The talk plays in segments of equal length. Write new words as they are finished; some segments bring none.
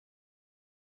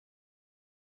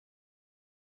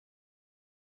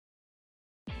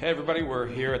Hey everybody, we're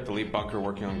here at the Leap Bunker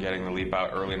working on getting the Leap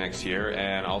out early next year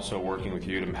and also working with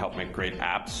you to help make great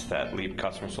apps that Leap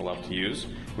customers will love to use.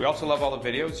 We also love all the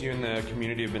videos you and the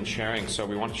community have been sharing, so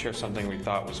we want to share something we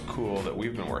thought was cool that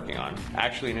we've been working on.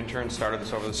 Actually, an intern started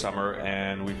this over the summer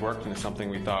and we've worked into something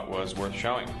we thought was worth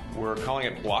showing. We're calling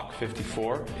it Block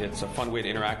 54. It's a fun way to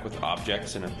interact with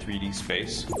objects in a 3D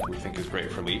space that we think is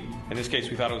great for Leap. In this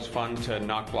case, we thought it was fun to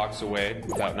knock blocks away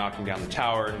without knocking down the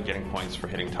tower and getting points for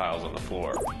hitting tiles on the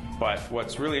floor. But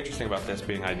what's really interesting about this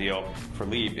being ideal for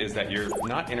Leap is that you're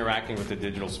not interacting with the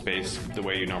digital space the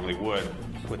way you normally would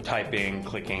with typing,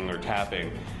 clicking, or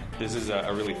tapping. This is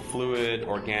a really fluid,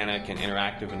 organic, and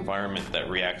interactive environment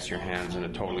that reacts to your hands in a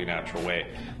totally natural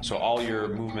way. So all your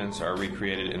movements are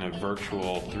recreated in a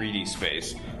virtual 3D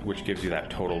space, which gives you that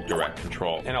total direct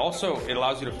control. And also, it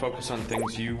allows you to focus on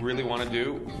things you really want to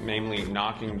do, namely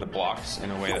knocking the blocks in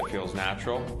a way that feels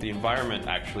natural. The environment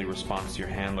actually responds to your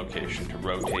hand location to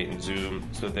rotate and zoom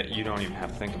so that you don't even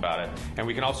have to think about it. And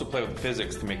we can also play with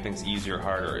physics to make things easier or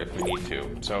harder if we need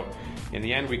to. So in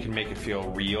the end, we can make it feel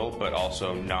real, but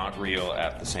also not real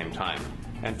at the same time.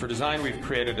 And for design, we've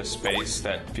created a space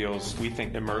that feels, we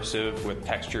think, immersive with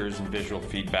textures and visual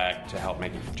feedback to help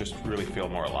make it just really feel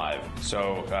more alive.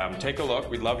 So take a look.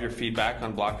 We'd love your feedback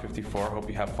on Block 54. Hope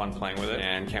you have fun playing with it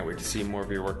and can't wait to see more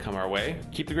of your work come our way.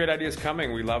 Keep the great ideas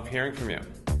coming. We love hearing from you.